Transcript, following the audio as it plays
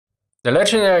The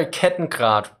legendary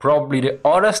Kettenkrad, probably the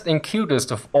oddest and cutest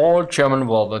of all German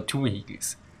World War II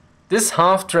vehicles. This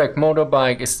half-track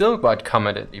motorbike is still quite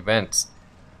common at events.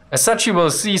 As such, you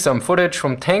will see some footage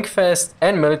from Tankfest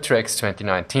and Militracks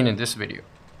 2019 in this video.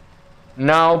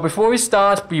 Now, before we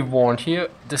start, be warned here,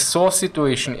 the source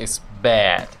situation is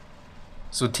bad.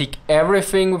 So take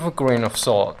everything with a grain of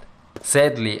salt.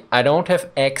 Sadly, I don't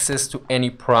have access to any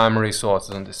primary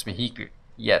sources on this vehicle,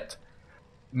 yet.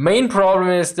 Main problem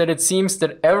is that it seems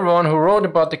that everyone who wrote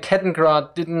about the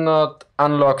Kettenkrad did not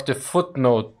unlock the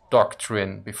footnote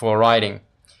doctrine before writing.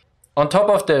 On top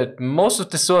of that, most of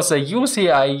the sources I use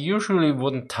here I usually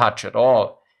wouldn't touch at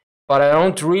all, but I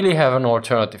don't really have an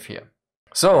alternative here.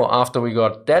 So after we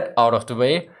got that out of the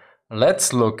way,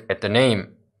 let's look at the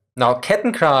name. Now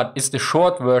Kettenkrad is the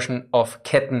short version of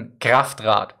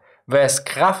Kettenkraftrad, whereas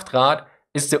Kraftrad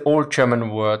is the old German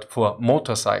word for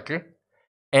motorcycle.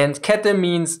 And Kette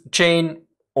means chain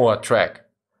or track.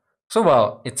 So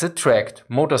well, it's a tracked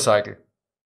motorcycle.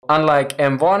 Unlike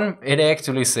M1, it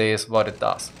actually says what it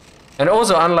does. And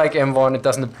also unlike M1, it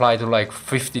doesn't apply to like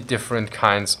 50 different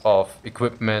kinds of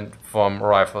equipment from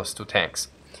rifles to tanks.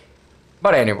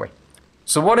 But anyway,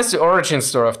 so what is the origin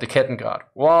story of the Kettenkrad?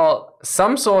 Well,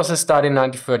 some sources start in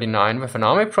 1939 with an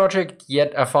army project,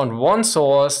 yet I found one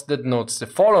source that notes the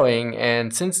following,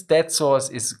 and since that source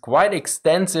is quite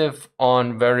extensive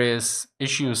on various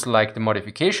issues like the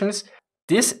modifications,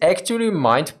 this actually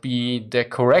might be the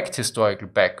correct historical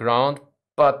background,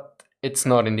 but it's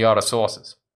not in the other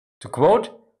sources. To quote,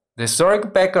 "The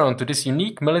historical background to this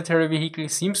unique military vehicle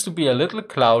seems to be a little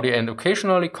cloudy and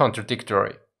occasionally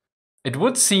contradictory. It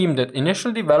would seem that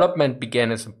initial development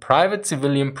began as a private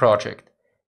civilian project.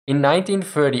 In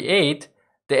 1938,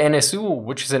 the NSU,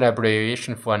 which is an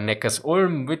abbreviation for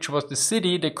Neckarsulm, which was the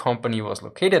city the company was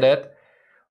located at,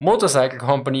 motorcycle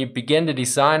company began the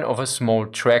design of a small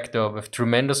tractor with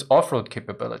tremendous off-road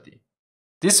capability.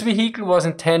 This vehicle was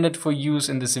intended for use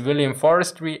in the civilian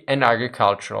forestry and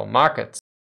agricultural markets.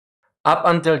 Up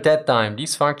until that time,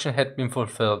 these functions had been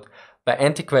fulfilled by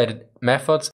antiquated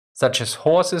methods such as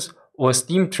horses or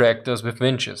steam tractors with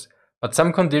winches, but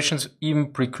some conditions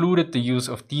even precluded the use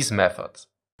of these methods."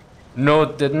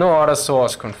 Note that no other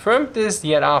source confirmed this,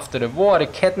 yet after the war the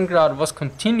Kettenkrad was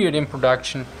continued in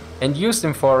production and used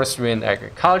in forestry and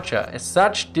agriculture. As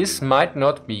such, this might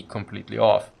not be completely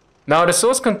off. Now the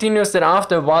source continues that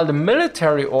after a while the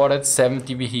military ordered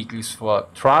 70 vehicles for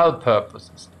trial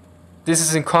purposes. This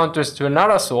is in contrast to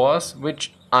another source,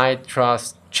 which I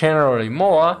trust generally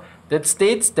more, that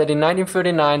states that in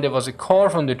 1939 there was a call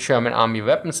from the German Army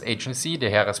Weapons Agency, the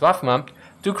Heeres Waffen,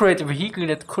 to create a vehicle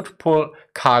that could pull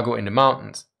cargo in the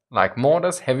mountains, like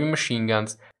mortars, heavy machine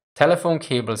guns, telephone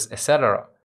cables, etc.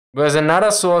 Whereas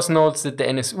another source notes that the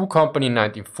NSU company in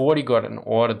 1940 got an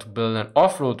order to build an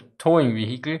off-road towing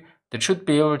vehicle that should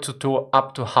be able to tow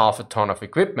up to half a ton of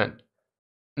equipment.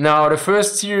 Now the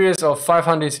first series of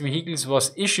 500 vehicles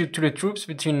was issued to the troops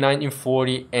between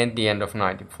 1940 and the end of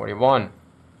 1941.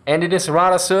 And it is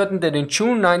rather certain that in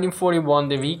June 1941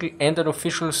 the vehicle entered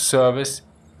official service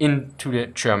into the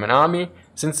German army,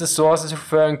 since the source is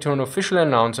referring to an official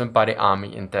announcement by the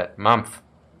army in that month.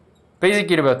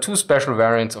 Basically there were two special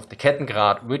variants of the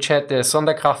Kettenkrad, which had the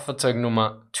Sdkfz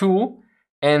number 2,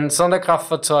 and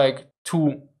Sdkfz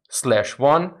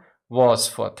 2/1 was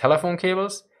for telephone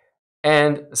cables,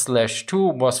 and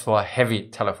 /2 was for heavy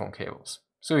telephone cables.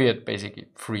 So we had basically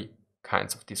three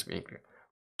kinds of this vehicle.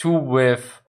 Two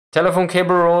with telephone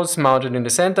cable rolls mounted in the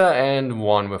center and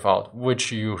one without,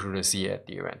 which you usually see at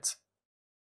the events.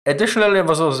 Additionally, there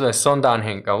was also a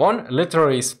Sonderanhänger 1,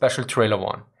 literally special trailer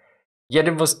 1. Yet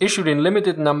it was issued in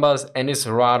limited numbers and is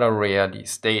rather rare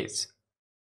these days.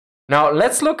 Now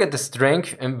let's look at the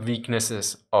strengths and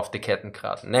weaknesses of the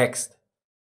Kettenkrad next.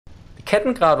 The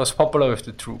Kettenkrad was popular with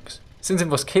the troops, since it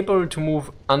was capable to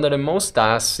move under the most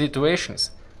dire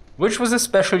situations, which was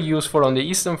especially useful on the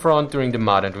Eastern Front during the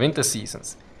mud and winter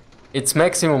seasons. Its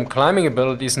maximum climbing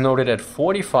ability is noted at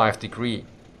 45 degrees.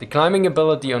 The climbing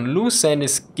ability on loose sand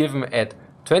is given at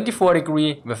 24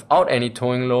 degrees without any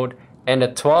towing load and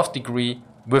at 12 degrees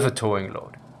with a towing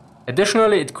load.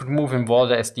 Additionally, it could move in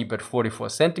water as deep as 44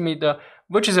 cm,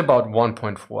 which is about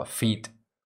 1.4 feet.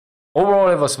 Overall,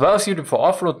 it was well suited for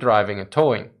off-road driving and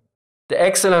towing. The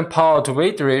excellent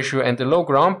power-to-weight ratio and the low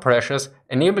ground pressures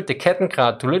enabled the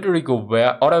Kettenkrad to literally go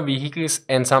where other vehicles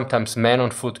and sometimes men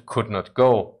on foot could not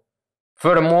go.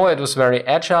 Furthermore, it was very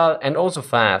agile and also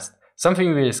fast,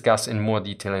 something we discuss in more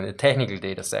detail in the technical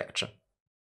data section.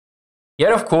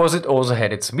 Yet of course it also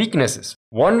had its weaknesses.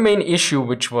 One main issue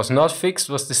which was not fixed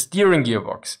was the steering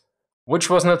gearbox,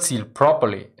 which was not sealed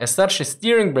properly. As such, the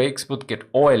steering brakes would get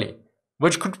oily,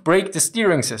 which could break the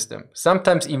steering system,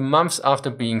 sometimes even months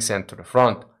after being sent to the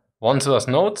front. One source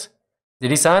notes, the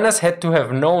designers had to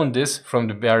have known this from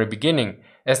the very beginning,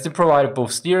 as they provided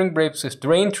both steering brakes with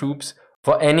drain tubes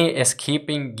for any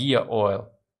escaping gear oil.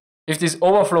 If these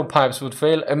overflow pipes would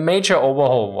fail, a major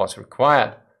overhaul was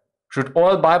required. Should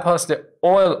oil bypass the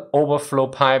oil overflow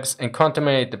pipes and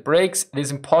contaminate the brakes, it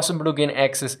is impossible to gain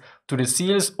access to the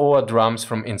seals or drums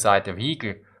from inside the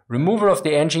vehicle. Removal of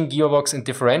the engine, gearbox and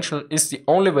differential is the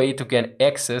only way to gain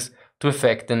access to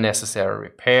effect the necessary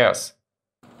repairs.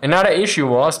 Another issue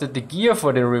was that the gear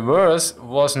for the reverse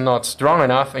was not strong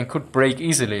enough and could break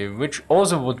easily, which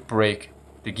also would break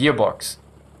the gearbox.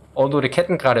 Although the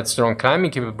Kettenkrad had strong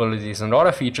climbing capabilities and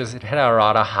other features, it had a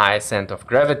rather high center of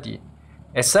gravity.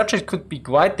 As such, it could be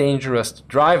quite dangerous to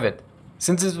drive it,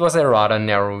 since it was a rather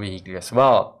narrow vehicle as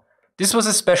well. This was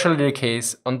especially the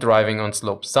case on driving on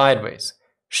slopes sideways.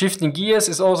 Shifting gears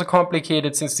is also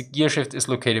complicated since the gear shift is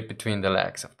located between the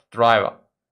legs of the driver.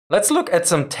 Let's look at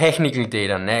some technical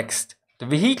data next. The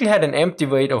vehicle had an empty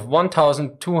weight of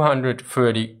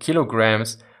 1,230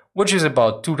 kilograms, which is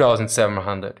about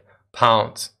 2,700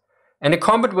 pounds, and a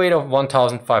combat weight of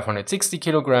 1,560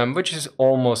 kilograms, which is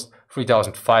almost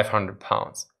 3,500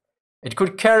 pounds. It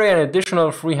could carry an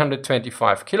additional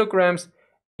 325 kilograms,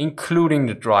 including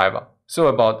the driver, so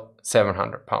about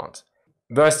 700 pounds.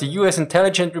 Whereas the US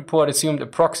intelligence report assumed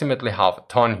approximately half a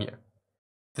ton here.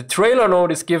 The trailer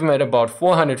load is given at about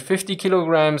 450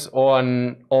 kilograms or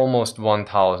almost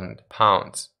 1,000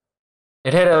 pounds.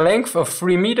 It had a length of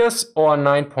 3 meters or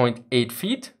 9.8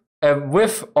 feet, a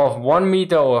width of 1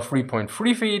 meter or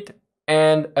 3.3 feet,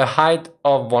 and a height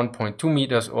of 1.2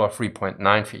 meters or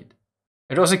 3.9 feet.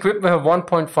 It was equipped with a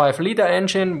 1.5 liter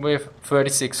engine with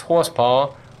 36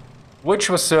 horsepower, which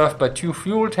was served by 2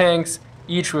 fuel tanks,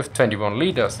 each with 21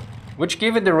 liters, which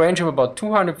gave it a range of about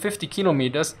 250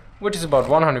 kilometers, which is about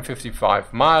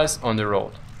 155 miles on the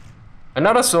road.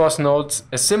 Another source notes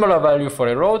a similar value for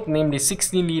the road, namely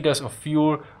 16 liters of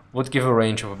fuel would give a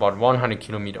range of about 100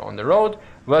 kilometers on the road,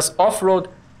 whereas off-road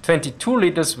 22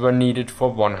 liters were needed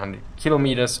for 100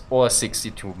 kilometers or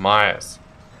 62 miles.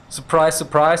 Surprise,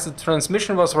 surprise, the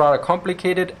transmission was rather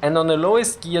complicated, and on the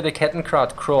lowest gear the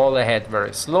Kettenkrad crawled ahead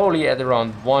very slowly at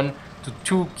around 1 to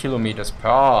 2 kilometers per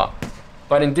hour.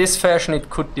 But in this fashion it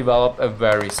could develop a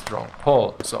very strong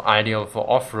pull, so ideal for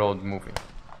off-road moving.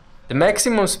 The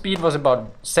maximum speed was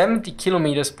about 70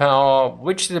 kilometers per hour,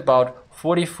 which is about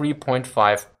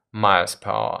 43.5 miles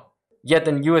per hour. Yet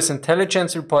an US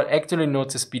intelligence report actually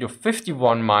notes a speed of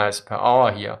 51 miles per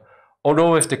hour here.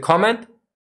 Although with the comment,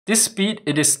 this speed,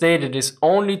 it is stated, is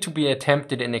only to be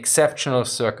attempted in exceptional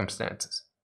circumstances.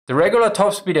 The regular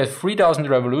top speed at 3000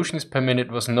 revolutions per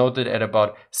minute was noted at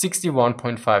about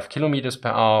 61.5 kilometers per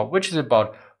hour, which is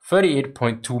about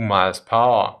 38.2 miles per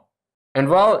hour. And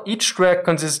while each track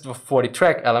consisted of 40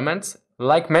 track elements,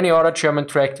 like many other German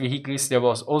tracked vehicles, there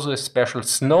was also a special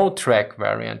snow track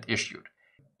variant issued.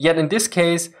 Yet in this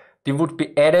case, they would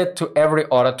be added to every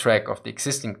other track of the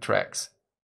existing tracks.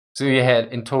 So you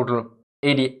had in total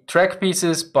 80 track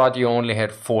pieces, but you only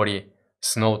had 40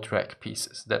 snow track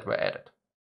pieces that were added.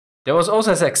 There was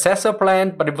also a successor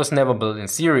planned, but it was never built in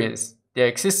series. There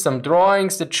exist some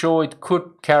drawings that show it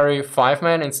could carry 5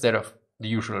 men instead of the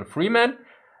usual 3 men.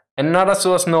 Another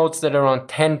source notes that around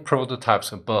 10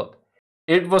 prototypes were built.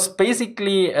 It was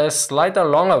basically a slightly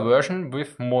longer version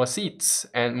with more seats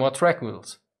and more track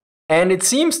wheels. And it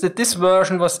seems that this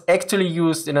version was actually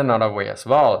used in another way as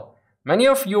well. Many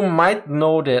of you might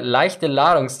know the leichte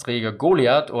Ladungsträger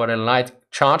Goliath, or the light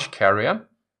charge carrier,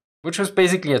 which was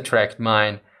basically a tracked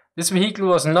mine. This vehicle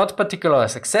was not particularly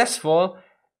successful,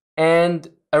 and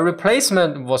a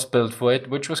replacement was built for it,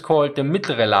 which was called the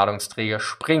mittlere Ladungsträger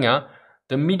Springer,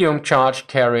 the medium charge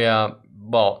carrier,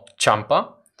 well, jumper,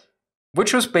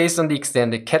 which was based on the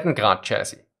extended Kettenkrad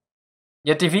chassis.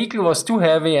 Yet the vehicle was too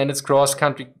heavy and its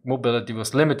cross-country mobility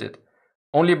was limited.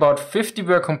 Only about 50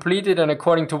 were completed, and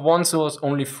according to one source,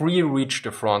 only 3 reached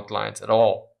the front lines at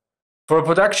all. For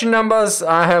production numbers,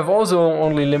 I have also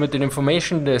only limited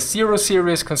information. The 0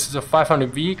 series consists of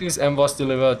 500 vehicles and was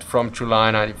delivered from July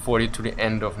 1940 to the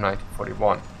end of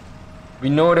 1941. We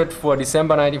know that for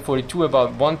December 1942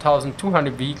 about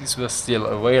 1,200 vehicles were still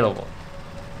available.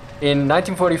 In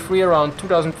 1943 around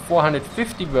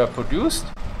 2,450 were produced,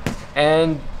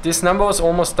 and this number was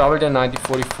almost doubled in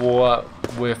 1944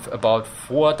 with about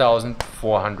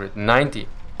 4,490.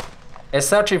 As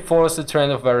such, it follows the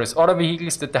trend of various other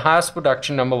vehicles that the highest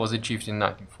production number was achieved in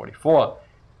 1944,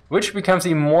 which becomes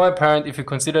even more apparent if you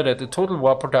consider that the total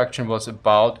war production was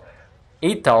about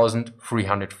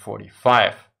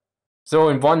 8,345. So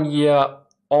in 1 year,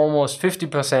 almost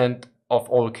 50% of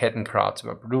all Kettenkrads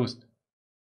were produced.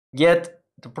 Yet,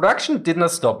 the production did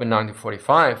not stop in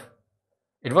 1945.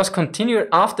 It was continued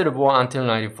after the war until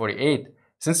 1948,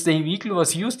 since the vehicle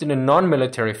was used in a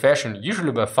non-military fashion,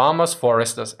 usually by farmers,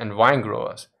 foresters and wine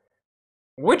growers.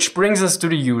 Which brings us to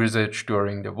the usage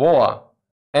during the war.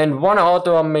 And one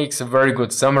author makes a very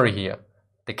good summary here.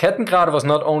 The Kettenkrad was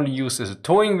not only used as a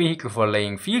towing vehicle for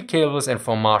laying field cables and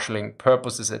for marshalling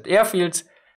purposes at airfields,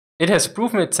 it has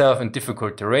proven itself in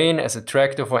difficult terrain as a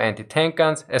tractor for anti-tank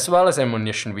guns as well as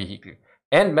ammunition vehicle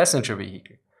and messenger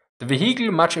vehicle. The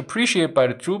vehicle, much appreciated by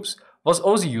the troops, was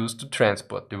also used to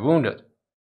transport the wounded.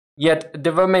 Yet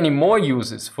there were many more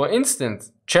uses. For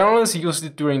instance, generals used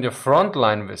it during their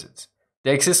frontline visits.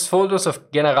 There exist photos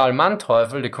of General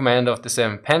Manteuffel, the commander of the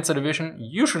 7th Panzer Division,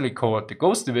 usually called the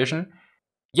Ghost Division,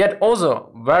 yet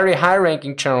also very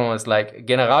high-ranking generals like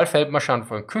Generalfeldmarschall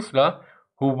von Küchler,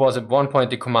 who was at one point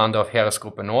the commander of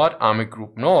Heeresgruppe Nord, Army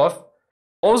Group North,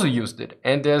 also used it.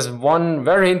 And there's one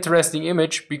very interesting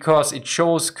image because it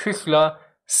shows Küchler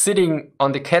sitting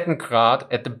on the Kettenkrad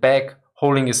at the back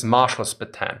holding his marshal's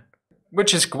baton,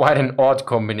 which is quite an odd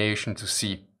combination to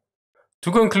see.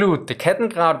 To conclude, the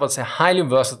Kettenkrad was a highly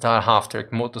versatile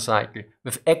half-track motorcycle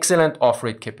with excellent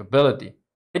off-road capability.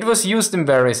 It was used in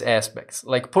various aspects,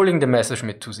 like pulling the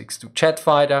Messerschmitt 262 jet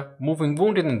fighter, moving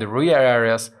wounded in the rear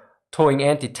areas, towing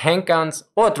anti-tank guns,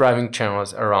 or driving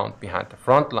generals around behind the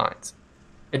front lines.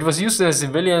 It was used in a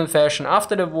civilian fashion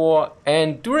after the war,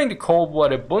 and during the Cold War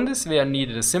the Bundeswehr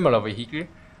needed a similar vehicle,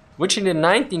 which in the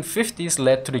 1950s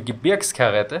led to the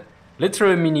Gebirgskarette,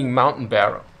 literally meaning mountain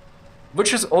barrel,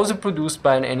 which is also produced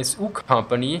by an NSU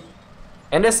company,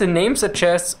 and as the name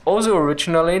suggests, also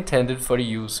originally intended for the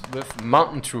use with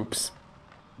mountain troops,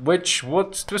 which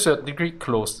would to a certain degree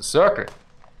close the circle.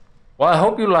 Well, I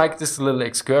hope you liked this little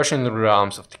excursion into the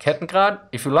realms of the Kettenkrad.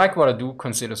 If you like what I do,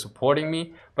 consider supporting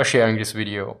me by sharing this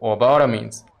video or by other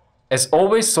means. As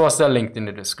always, sources are linked in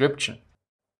the description.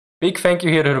 Big thank you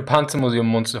here to the Panzermuseum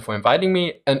Munster for inviting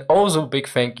me, and also big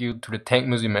thank you to the Tank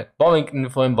Museum at Bovington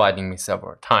for inviting me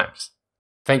several times.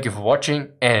 Thank you for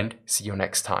watching and see you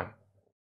next time.